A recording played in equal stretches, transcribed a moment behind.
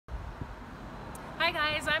Hi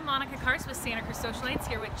guys, I'm Monica Kars with Santa Cruz Socialites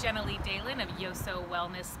here with Jenna Lee Dalen of Yoso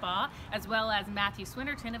Wellness Spa, as well as Matthew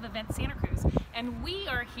Swinnerton of Event Santa Cruz. And we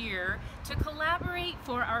are here to collaborate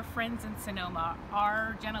for our friends in Sonoma.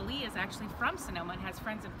 Our Jenna Lee is actually from Sonoma and has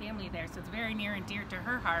friends and family there, so it's very near and dear to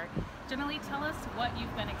her heart. Jenna Lee, tell us what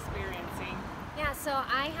you've been experiencing. Yeah, so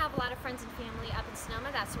I have a lot of friends and family up in Sonoma.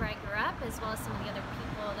 That's where I grew up, as well as some of the other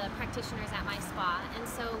people, the practitioners at my spa. And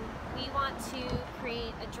so we want to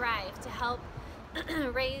create a drive to help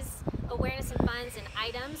raise awareness and funds and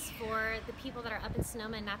items for the people that are up in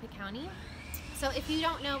Sonoma and Napa County. So if you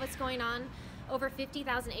don't know what's going on, over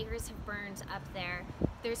 50,000 acres have burned up there.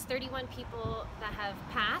 There's 31 people that have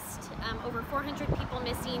passed, over 400 people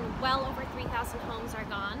missing, well over 3,000 homes are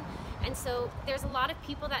gone. And so there's a lot of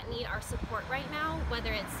people that need our support right now,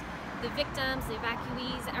 whether it's the victims, the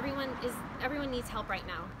evacuees, everyone needs help right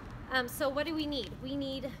now. So what do we need? We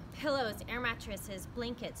need pillows, air mattresses,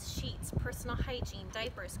 blankets, sheets, personal hygiene,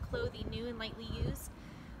 diapers, clothing, new and lightly used,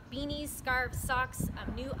 beanies, scarves, socks,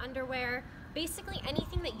 new underwear, basically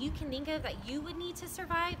anything that you can think of that you would need to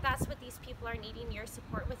survive. That's what these people are needing your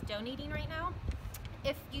support with donating right now.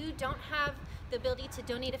 If you don't have the ability to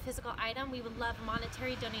donate a physical item, we would love a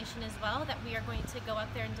monetary donation as well that we are going to go up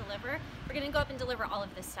there and deliver. We're going to go up and deliver all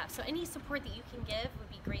of this stuff. So any support that you can give would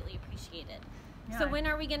be greatly appreciated. Yeah. So when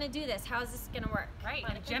are we going to do this? How is this going to work? Right,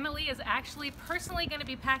 and Jenna Lee is actually personally going to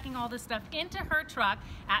be packing all this stuff into her truck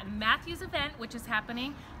at Matthew's event, which is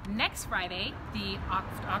happening next Friday, the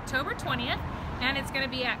October 20th, and it's going to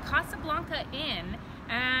be at Casablanca Inn,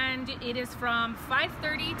 and it is from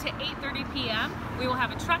 5:30 to 8:30 p.m. We will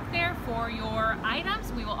have a truck there for your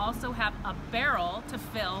items. We will also have a barrel to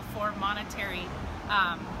fill for monetary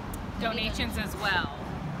donations as well.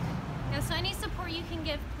 Yeah, so any support you can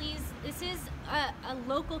give, please. This is a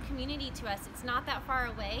local community to us. It's not that far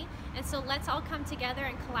away. And so let's all come together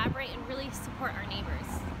and collaborate and really support our neighbors.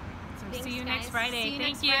 So see you next Friday. See you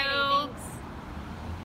next Thank you. Friday. Thanks.